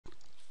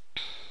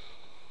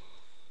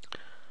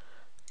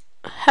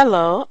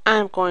Hello,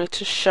 I'm going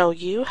to show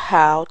you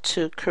how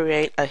to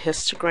create a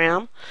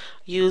histogram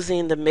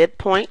using the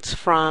midpoints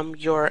from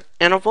your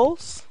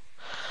intervals.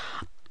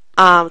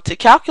 To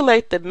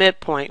calculate the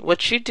midpoint,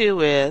 what you do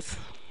is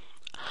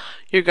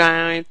you're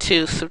going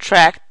to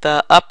subtract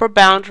the upper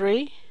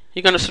boundary.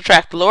 You're going to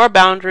subtract the lower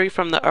boundary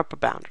from the upper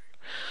boundary.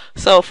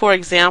 So for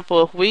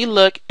example, if we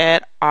look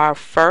at our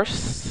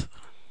first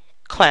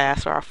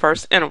class or our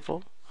first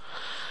interval,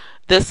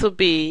 this will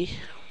be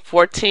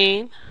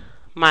 14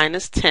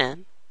 minus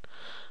 10.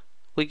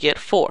 We get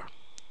 4.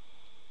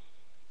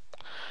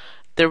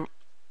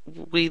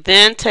 We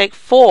then take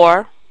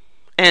 4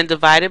 and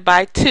divide it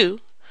by 2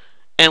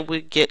 and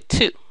we get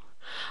 2.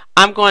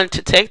 I'm going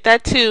to take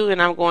that 2 and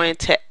I'm going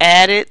to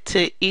add it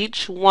to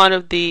each one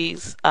of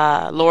these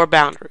lower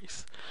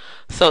boundaries.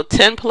 So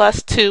 10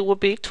 plus 2 will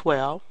be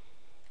 12.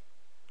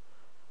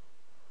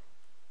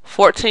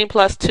 14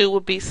 plus 2 will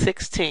be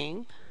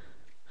 16.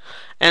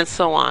 And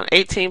so on.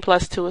 18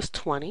 plus 2 is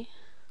 20.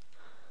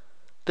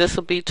 This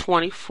will be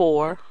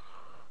 24.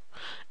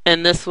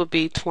 And this will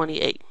be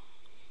 28.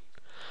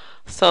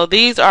 So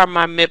these are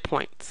my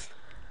midpoints.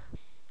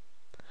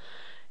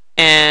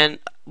 And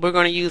we're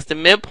going to use the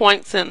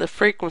midpoints and the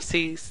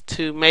frequencies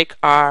to make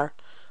our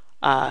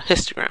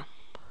histogram.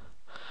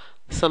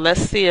 So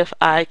let's see if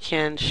I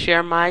can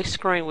share my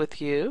screen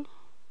with you.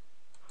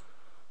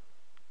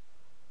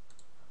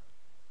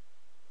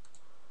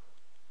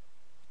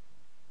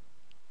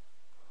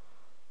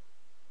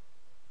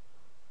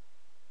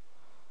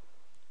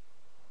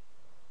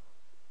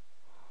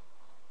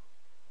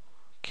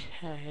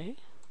 Okay,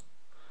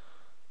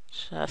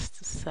 just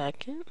a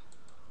second.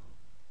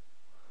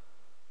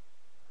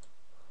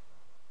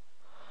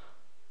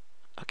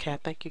 Okay, I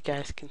think you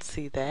guys can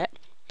see that.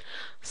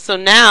 So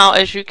now,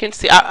 as you can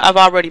see, I've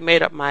already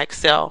made up my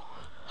Excel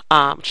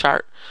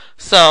chart.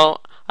 So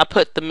I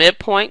put the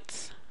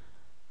midpoints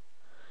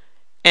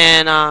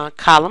in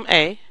column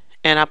A,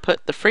 and I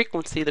put the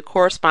frequency, the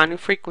corresponding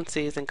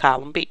frequencies, in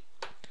column B.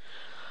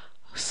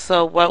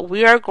 So what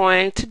we are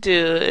going to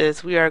do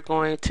is we are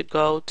going to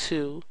go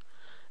to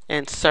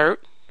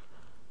Insert,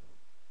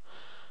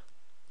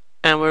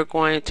 and we're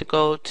going to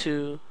go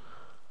to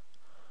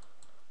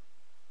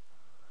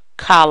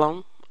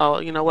column. Oh,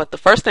 you know what? The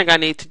first thing I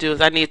need to do is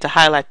I need to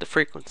highlight the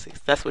frequencies.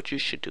 That's what you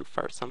should do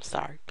first. I'm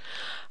sorry.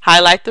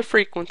 Highlight the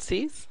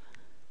frequencies,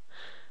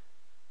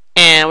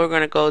 and we're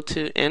going to go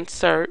to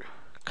Insert,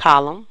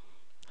 Column.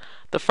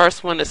 The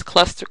first one is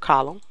Cluster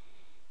Column,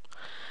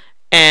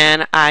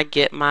 and I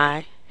get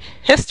my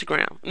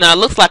histogram. Now it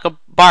looks like a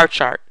bar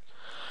chart,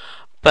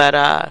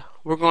 but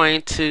we're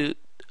going to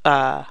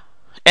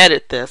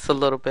edit this a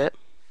little bit.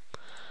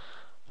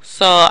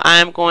 So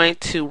I'm going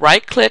to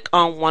right click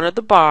on one of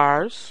the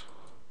bars,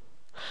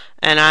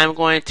 and I'm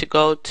going to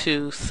go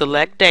to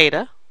Select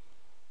Data,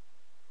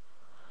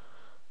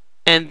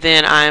 and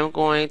then I'm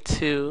going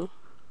to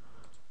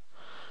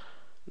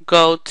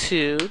go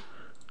to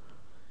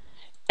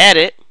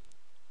Edit.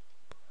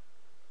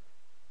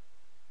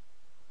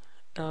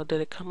 Oh, did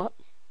it come up?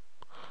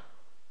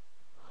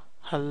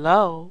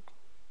 Hello?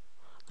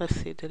 Let's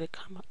see, did it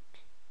come up?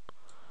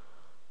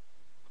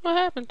 What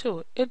happened to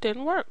it? It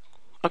didn't work.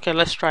 Okay,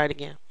 let's try it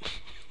again.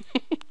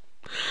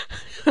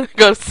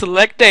 Go to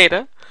Select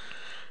Data.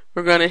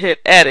 We're going to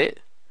hit Edit.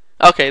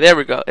 Okay, there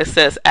we go. It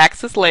says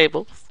Axis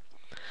Labels.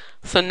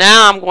 So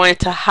now I'm going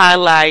to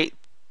highlight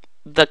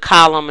the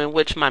column in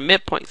which my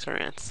midpoints are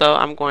in. So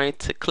I'm going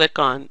to click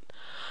on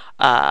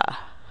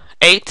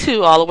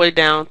A2 all the way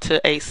down to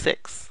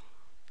A6.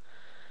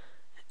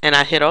 And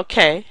I hit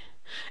OK.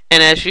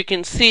 And as you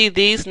can see,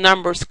 these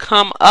numbers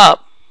come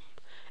up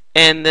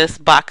in this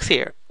box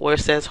here where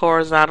it says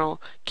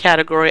horizontal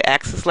category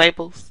axis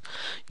labels.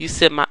 You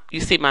see my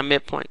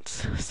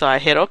midpoints. So I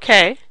hit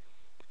OK.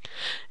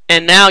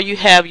 And now you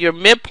have your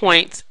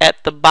midpoints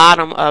at the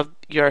bottom of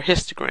your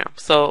histogram.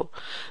 So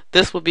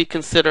this will be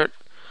considered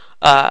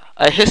a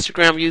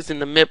histogram using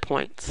the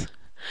midpoints.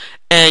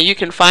 And you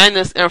can find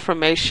this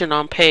information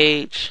on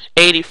page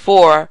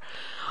 84,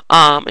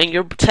 and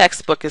your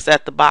textbook is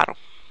at the bottom.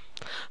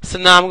 So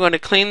now I'm going to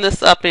clean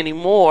this up even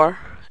more.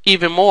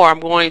 I'm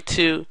going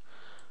to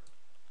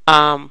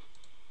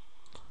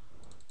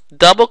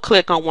double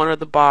click on one of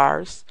the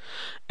bars,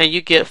 and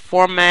you get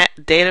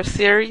Format Data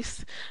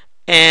Series,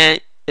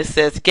 and it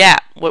says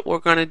Gap. What we're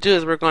going to do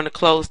is we're going to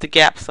close the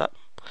gaps up.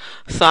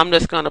 So I'm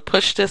just going to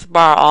push this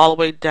bar all the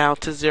way down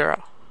to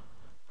 0.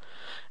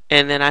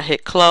 And then I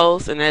hit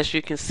close, and as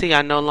you can see,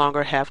 I no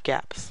longer have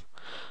gaps.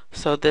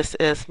 So this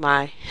is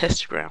my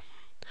histogram.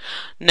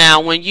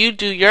 Now when you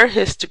do your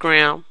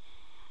histogram,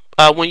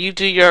 let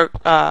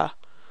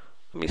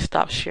me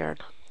stop sharing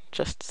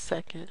just a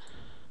second.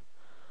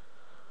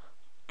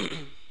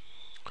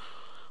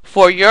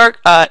 For your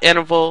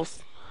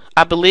intervals,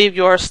 I believe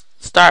yours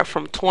start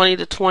from 20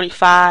 to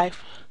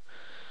 25.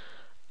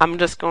 I'm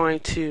just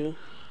going to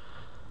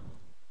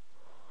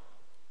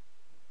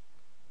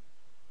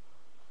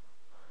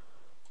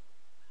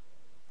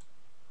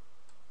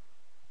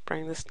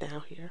bring this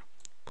down here.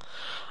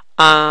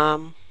 Let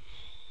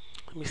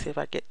me see if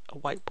I get a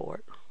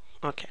whiteboard.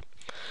 Okay.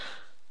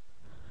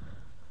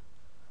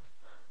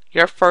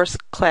 Your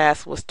first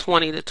class was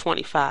 20 to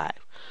 25.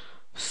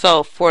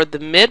 So for the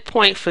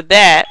midpoint for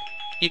that,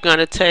 you're going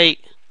to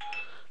take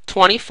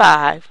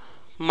 25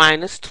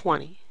 minus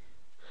 20.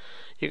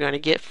 You're going to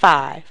get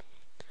 5.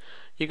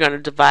 You're going to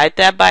divide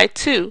that by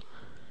 2.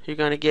 You're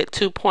going to get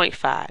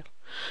 2.5.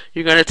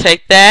 You're going to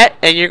take that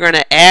and you're going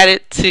to add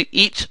it to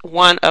each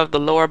one of the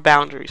lower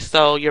boundaries.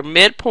 So your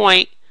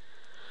midpoint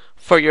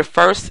for your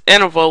first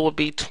interval will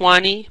be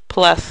 20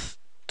 plus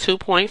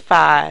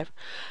 2.5.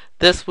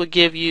 This will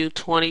give you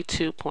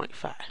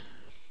 22.5.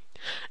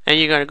 And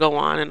you're going to go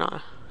on and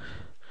on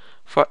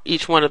for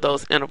each one of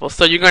those intervals.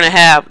 So you're going to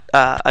have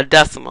a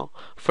decimal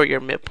for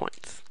your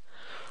midpoints.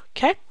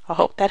 Okay, I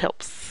hope that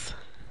helps.